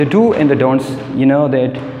The do and the don'ts, you know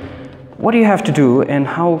that what do you have to do and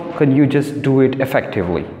how can you just do it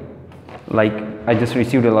effectively. Like I just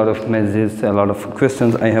received a lot of messages, a lot of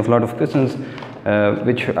questions. I have a lot of questions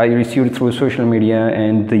which I received through social media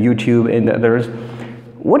and the YouTube and the others.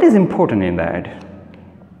 What is important in that?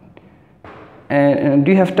 And do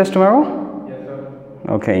you have test tomorrow? Yes, sir.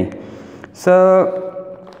 Okay. So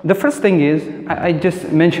the first thing is, I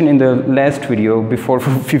just mentioned in the last video before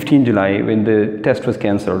 15 July when the test was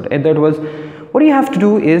cancelled, and that was, what you have to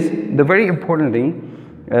do is, the very important thing,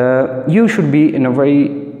 you should be in a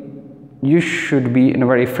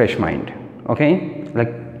very fresh mind, okay?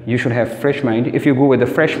 Like you should have fresh mind. If you go with a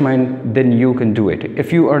fresh mind, then you can do it.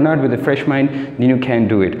 If you are not with a fresh mind, then you can't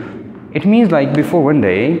do it. It means like before one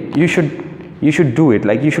day, you should do it.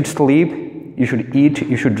 Like you should sleep, you should eat,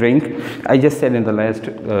 you should drink. I just said in the last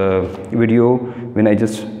video when it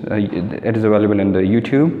is available in the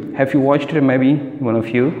YouTube. Have you watched it? Maybe one of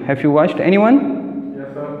you. Have you watched? Anyone?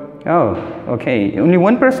 Yes, sir. Oh, okay. Only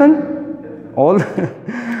one person? Yes, All?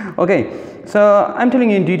 Okay. So I'm telling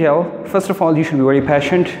you in detail. First of all, you should be very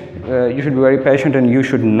patient. You should be very patient, and you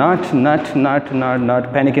should not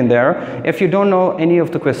panic in there. If you don't know any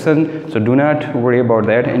of the question, so do not worry about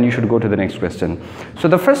that, and you should go to the next question. So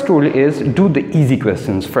the first rule is do the easy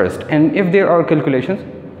questions first, and if there are calculations,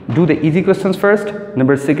 do the easy questions first.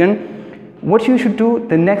 Number second, what you should do,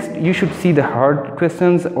 the next, you should see the hard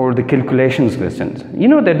questions or the calculations questions. You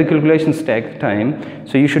know that the calculations take time,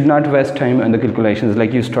 so you should not waste time on the calculations,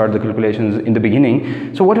 like you start the calculations in the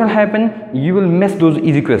beginning. So what will happen? You will miss those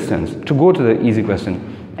easy questions to go to the easy question.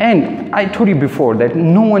 And I told you before that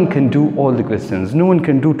no one can do all the questions. No one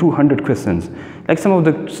can do 200 questions. Like some of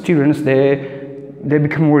the students, they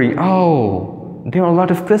become worried. Oh, there are a lot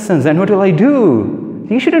of questions, and what will I do?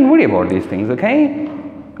 You shouldn't worry about these things, okay?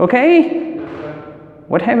 Okay?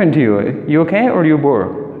 What happened to you? You okay or you bored?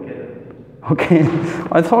 Okay.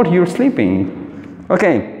 I thought you were sleeping.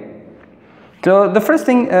 Okay. So the first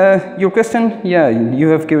thing, your question, yeah, you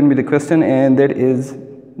have given me the question, and that is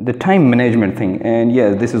the time management thing. And yeah,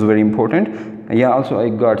 this is very important. Yeah, also I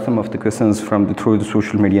got some of the questions from through the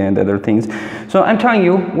social media and other things. So I'm telling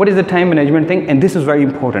you what is the time management thing, and this is very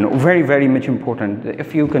important, very much important.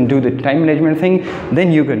 If you can do the time management thing,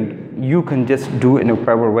 then you can just do it in a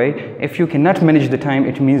proper way. If you cannot manage the time,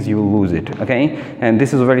 it means you will lose it, okay? And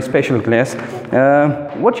this is a very special class.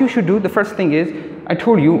 What you should do, the first thing is, I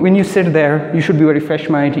told you, when you sit there, you should be very fresh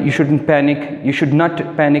mind, you shouldn't panic, you should not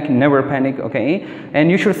panic, never panic, okay? And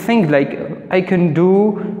you should think like, I can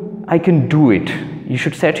do it. You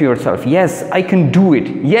should say to yourself, yes, I can do it.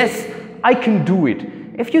 Yes, I can do it.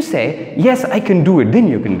 If you say, yes, I can do it, then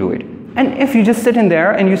you can do it. And if you just sit in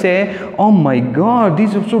there and you say, oh my God,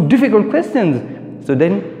 these are so difficult questions, so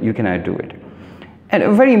then you cannot do it. And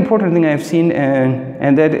a very important thing I've seen,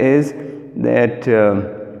 and that is that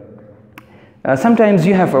sometimes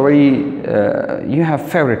you have you have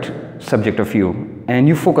favorite subject of you, and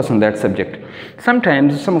you focus on that subject.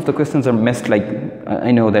 Sometimes some of the questions are missed, like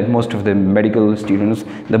I know that most of the medical students,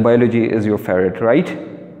 the biology is your favorite, right?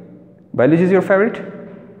 Biology is your favorite?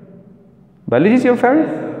 Biology is your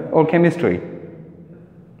favorite? Or chemistry?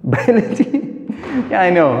 Biology? Yeah, I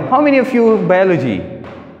know. How many of you biology?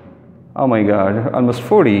 Oh my God, almost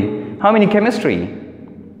 40. How many chemistry?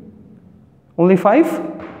 Only 5?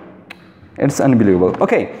 It's unbelievable.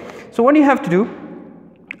 Okay, so what you have to do,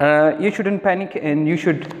 you shouldn't panic, and you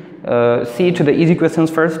should see to the easy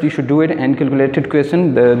questions first. You should do it, and calculated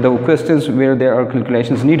question, the questions where there are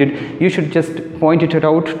calculations needed, you should just point it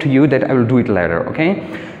out to you that I will do it later, okay?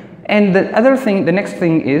 And the other thing, the next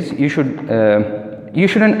thing is, you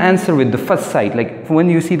shouldn't answer with the first sight. Like when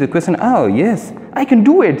you see the question, oh yes, I can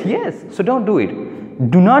do it, yes. So don't do it.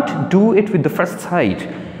 Do not do it with the first sight.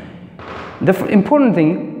 The important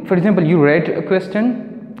thing, for example, you read a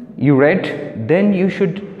question, then you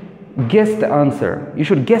should guess the answer. You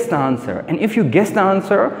should guess the answer. And if you guess the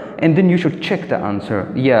answer, and then you should check the answer.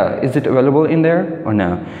 Yeah, is it available in there or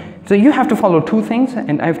no? So you have to follow two things,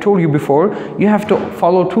 and I've told you before, you have to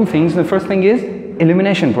follow two things. The first thing is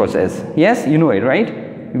elimination process. Yes, you know it, right?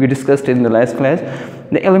 We discussed it in the last class.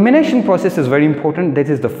 The elimination process is very important. That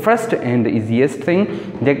is the first and the easiest thing,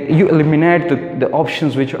 that you eliminate the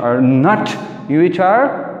options which are not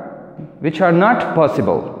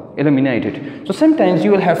possible. Eliminate it. So sometimes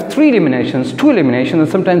you will have 3 eliminations, 2 eliminations, and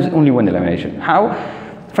sometimes only 1 elimination. How?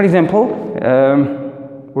 For example,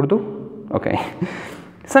 Urdu? Okay.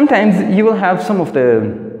 Sometimes you will have some of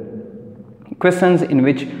the questions in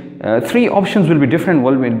which 3 options will be different,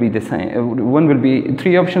 one will be the same.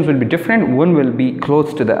 3 options will be different, one will be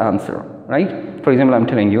close to the answer, right? For example, I'm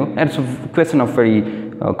telling you, it's a question of very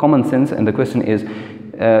common sense, and the question is,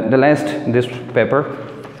 the last this paper,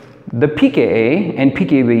 the pKa and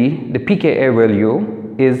pKb, the pKa value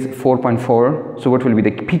is 4.4, so what will be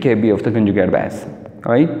the pKb of the conjugate base,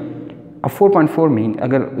 right? अब 4.4 mean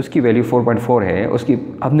अगर उसकी value 4.4 है, उसकी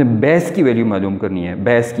आपने base की value मालूम करनी है,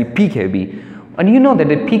 बेस की pKb, and you know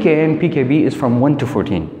that the pKa and pKb is from 1 to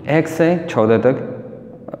 14, 1 से 14 तक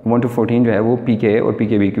 1 to 14 जो है वो pKa और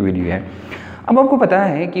pKb की वैल्यू है। अब आपको पता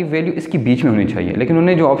है कि वैल्यू इसके बीच में होनी चाहिए, लेकिन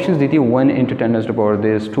उन्होंने जो ऑप्शंस दी थी 1 into 10 raised to power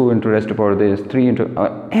this, 2 into raised to power this, 3 into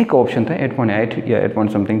एक ऑप्शन था 8.8 या 8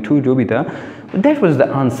 point something 2 जो भी था, that was the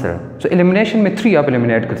answer। so elimination में 3 आप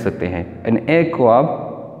एलिमिनेट कर सकते हैं एंड एक को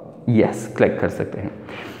आप यस क्लिक कर सकते हैं।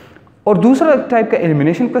 और दूसरा टाइप का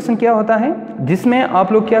एलिमिनेशन क्वेश्चन क्या होता है, जिसमें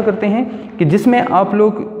आप लोग क्या करते हैं कि जिसमें आप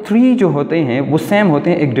लोग 3 जो होते हैं वो सेम होते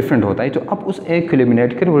हैं, एक डिफरेंट होता है, तो आप उस एक को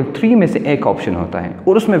एलिमिनेट करें और 3 में से एक ऑप्शन होता है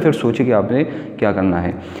और उसमें फिर सोचिए कि आपने क्या करना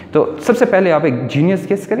है। तो सबसे पहले आप एक जीनियस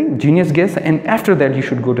गेस करें, genius guess, and after that you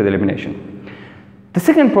should go to the elimination.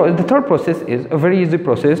 The third process is a very easy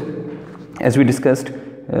process as we discussed.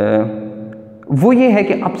 वो ये है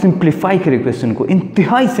कि आप सिंप्लीफाई करें क्वेश्चन को,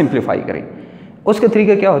 इंतहाई सिंप्लीफाई करें। उसका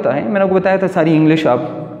तरीका क्या होता है, मैंने आपको बताया था सारी इंग्लिश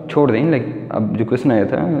आप छोड़ दें, लाइक अब जो क्वेश्चन आया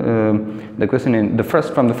था the question in the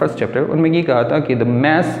first from the first chapter, उनमें ये कहा था कि the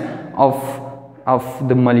mass of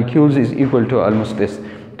the molecules is equal to almost this.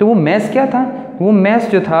 तो वो मास क्या था, वो मास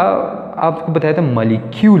जो था आपको बताया था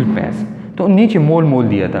मॉलिक्यूल मास, तो नीचे मोल मोल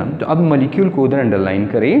दिया था। तो अब मॉलिक्यूल को उधर अंडरलाइन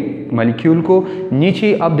करें, मॉलिक्यूल को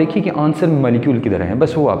नीचे आप देखिए कि आंसर मॉलिक्यूल किधर है,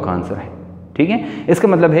 बस वो आपका आंसर है, ठीक है। इसका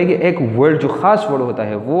मतलब है कि एक वर्ड जो खास वर्ड होता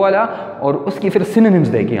है वो वाला, और उसकी फिर सिनोनिम्स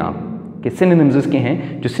देखिए आप कि सिनोनिम्स उसके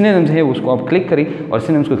हैं, जो सिनोनिम्स है उसको आप क्लिक करें और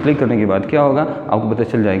सिनोनिम्स को क्लिक करने के बाद क्या होगा, आपको पता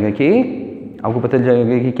चल जाएगा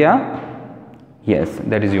कि क्या, yes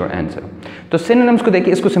that is your answer. तो सिनोनिम्स को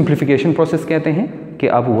देखिए, इसको सिंप्लीफिकेशन प्रोसेस कहते हैं कि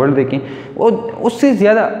आप वर्ड देखें। और उससे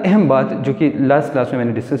ज़्यादा अहम बात जो कि लास्ट क्लास में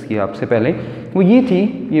मैंने डिस्कस किया आपसे पहले, वो ये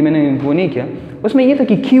थी, ये मैंने वो नहीं किया, उसमें ये था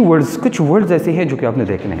कि की वर्ड्स, कुछ वर्ड्स ऐसे हैं जो कि आपने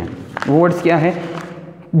देखने हैं। वो वर्ड्स क्या है,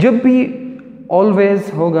 जब भी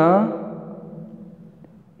ऑलवेज होगा,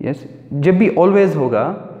 यस जब भी ऑलवेज होगा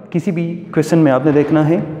किसी भी क्वेश्चन में आपने देखना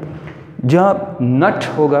है, जहाँ नट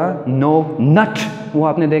होगा, नो नट वो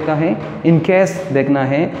आपने देखा है, इन केस देखना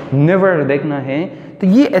है, नेवर देखना है। तो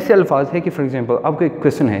ये ऐसे अल्फाज है कि फॉर एग्जांपल आपको एक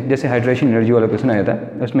क्वेश्चन है, जैसे हाइड्रेशन एनर्जी वाला क्वेश्चन आया था,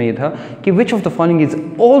 उसमें ये था कि which of the following is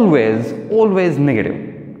always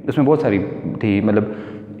negative. उसमें बहुत सारी थी, मतलब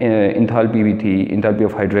इंथाल्पी भी थी, enthalpy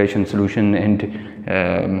of hydration, solution, and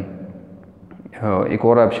एक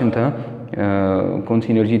और ऑप्शन था, कौन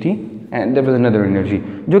सी एनर्जी थी, and there was another energy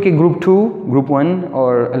जो कि ग्रुप 2, ग्रुप 1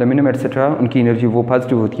 और एल्यूमिनियम एटसेट्रा, उनकी एनर्जी वो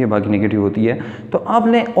पॉजिटिव होती है, बाकी नेगेटिव होती है। तो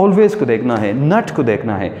आपने ऑलवेज को देखना है, नट को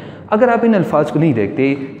देखना है। अगर आप इन अल्फाज को नहीं देखते,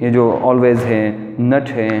 ये जो ऑलवेज है, नट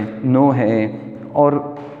है, नो है और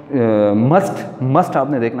मस्ट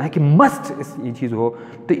आपने देखना है कि मस्ट ये चीज़ हो।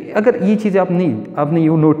 तो अगर ये चीज़ आपने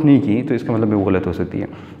ये नोट नहीं की तो इसका मतलब वो गलत हो सकती है।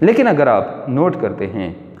 लेकिन अगर आप नोट करते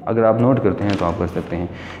हैं तो आप कर सकते हैं।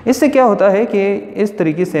 इससे क्या होता है कि इस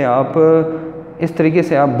तरीके से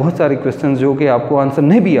आप बहुत सारे क्वेश्चंस जो कि आपको आंसर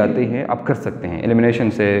नहीं भी आते हैं आप कर सकते हैं, एलिमिनेशन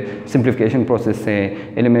से, सिंप्लीफिकेशन प्रोसेस से,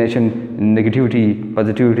 एलिमिनेशन, नेगेटिविटी,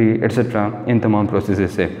 पॉजिटिविटी एट्सेट्रा, इन तमाम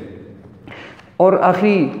प्रोसेस से। और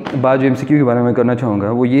आखिरी बात जो MCQ के बारे में करना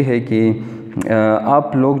चाहूँगा वो ये है कि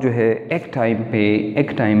आप लोग जो है एक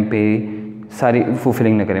टाइम पे सारी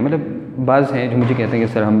फुलफिलिंग ना करें। मतलब बाज़ हैं जो मुझे कहते हैं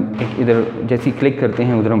कि सर हम एक इधर जैसे क्लिक करते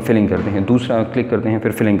हैं उधर हम फिलिंग करते हैं, दूसरा क्लिक करते हैं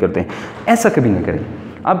फिर फिलिंग करते हैं, ऐसा कभी नहीं करें।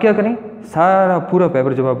 आप क्या करें, सारा पूरा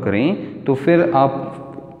पेपर जब आप करें तो फिर आप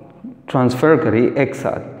ट्रांसफ़र करें एक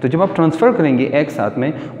साथ। तो जब आप ट्रांसफ़र करेंगे एक साथ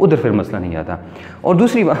में उधर फिर मसला नहीं आता। और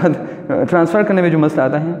दूसरी बात, ट्रांसफ़र करने में जो मसला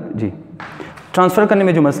आता है ट्रांसफ़र करने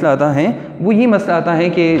में जो मसला आता है वो ये मसला आता है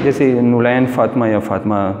कि जैसे नुलैन फातिमा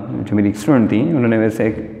जो मेरी स्टूडेंट थी, उन्होंने मेरे से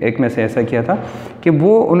एक में से ऐसा किया था कि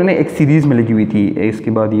वो उन्होंने एक सीरीज़ में लगी हुई थी,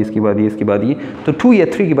 इसके बाद ये, तो 2 या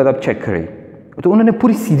 3 के बाद आप चेक करें, तो उन्होंने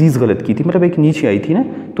पूरी सीरीज़ गलत की थी। मतलब एक नीचे आई थी ना,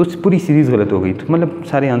 तो पूरी सीरीज़ गलत हो गई, तो मतलब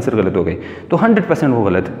सारे आंसर गलत हो गए। तो 100% वो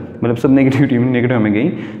गलत, मतलब सब नेगेटिव में गई।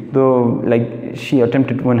 तो लाइक शी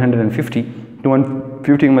अटेम्प्टेड 150 to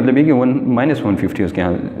 150 का मतलब ये कि -150 उसके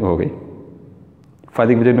यहाँ हो गई।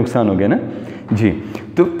 फ़ायदे की बजाय नुकसान हो गया ना जी।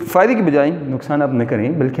 तो फ़ायदे की बजाय नुकसान आप न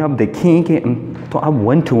करें, बल्कि आप देखें कि तो आप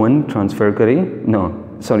 1 to 1 ट्रांसफ़र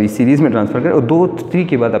करें, सीरीज़ में ट्रांसफ़र करें और 2-3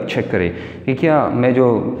 के बाद आप चेक करें कि क्या मैं जो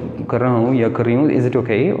कर रहा हूँ या कर रही हूँ इज़ इट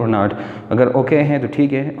ओके और नॉट। अगर ओके है तो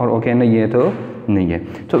ठीक है और ओके नहीं है तो नहीं है।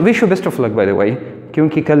 तो wish you best of luck by the way,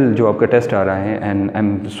 क्योंकि कल जो आपका टेस्ट आ रहा है and I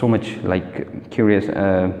am so much like curious,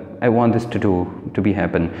 I want this to be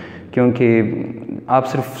happen, क्योंकि आप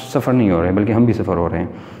सिर्फ सफ़र नहीं हो रहे हैं बल्कि हम भी सफ़र हो रहे हैं।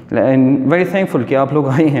 एंड वेरी थैंकफुल कि आप लोग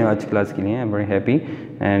आए हैं आज क्लास के लिए। I am very happy.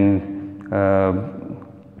 And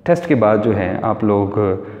test के बाद जो है आप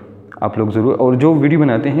लोग ज़रूर, और जो वीडियो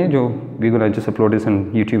बनाते हैं जो we gonna just upload it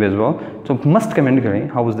on YouTube as well, so must comment करें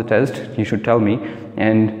how was the test, you should tell me.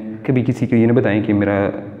 And कभी किसी को ये ना बताएं कि मेरा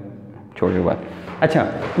छोड़िए बात। अच्छा,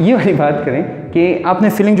 ये वाली बात करें कि आपने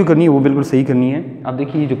फिलिंग जो करनी है वो बिल्कुल सही करनी है। आप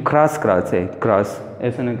देखिए जो क्रॉस है, क्रॉस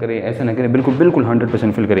ऐसा ना करें, बिल्कुल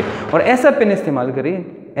 100% फिल करें। और ऐसा पेन इस्तेमाल करें,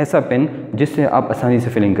 ऐसा पेन जिससे आप आसानी से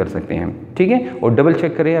फिलिंग कर सकते हैं, ठीक है। और डबल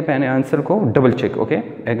चेक करें आप आंसर को, डबल चेक, ओके।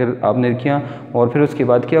 अगर आपने किया और फिर उसके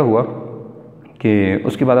बाद क्या हुआ कि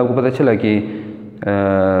उसके बाद आपको पता चला कि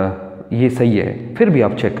ये सही है, फिर भी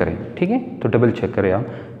आप चेक करें, ठीक है। तो डबल चेक करें आप।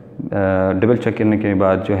 डबल चेक करने के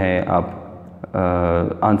बाद जो है आप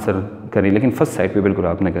आंसर करें, लेकिन फर्स्ट साइड पे बिल्कुल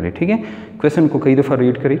आप ना करें, ठीक है। क्वेश्चन को कई दफ़ा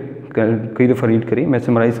रीड करें। मैं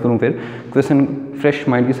समराइज़ करूँ फिर, क्वेश्चन फ्रेश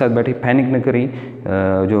माइंड के साथ बैठे, पैनिक ना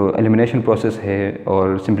करें। जो एलिमिनेशन प्रोसेस है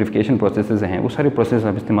और सिंप्लीफिकेशन प्रोसेसेस हैं वो सारे प्रोसेस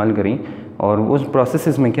आप इस्तेमाल करें। और उस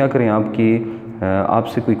प्रोसेसेस में क्या करें आपकी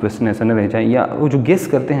आपसे कोई क्वेश्चन ऐसा ना रह जाए, या वो जो गेस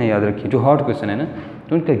करते हैं याद रखिए, जो हार्ड क्वेश्चन है ना,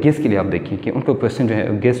 तो उनका गेस के लिए आप देखिए कि उनका क्वेश्चन जो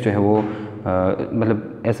है, गेस जो है वो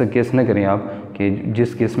मतलब ऐसा गेस ना करें आप कि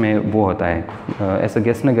जिस गेस में वो होता है, ऐसा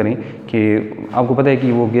गेस ना करें कि आपको पता है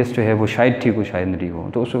कि वो गेस जो है वो शायद ठीक हो शायद नहीं हो,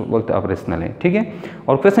 तो उस वक्त आप रिस्क ना लें, ठीक है।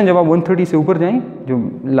 और क्वेश्चन जब आप 130 से ऊपर जाएं, जो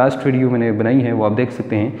लास्ट वीडियो मैंने बनाई है वो आप देख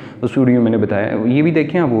सकते हैं, उस वीडियो मैंने बताया, ये भी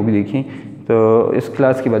देखें आप, वो भी देखें। तो इस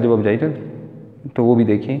क्लास के बाद जब आप जाइए तो वो भी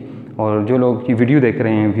देखें, और जो लोग ये वीडियो देख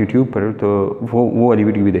रहे हैं यूट्यूब पर तो वो वाली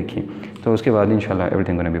वीडियो भी देखें। तो उसके बाद इंशाल्लाह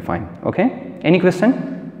everything gonna be fine, okay. Any question?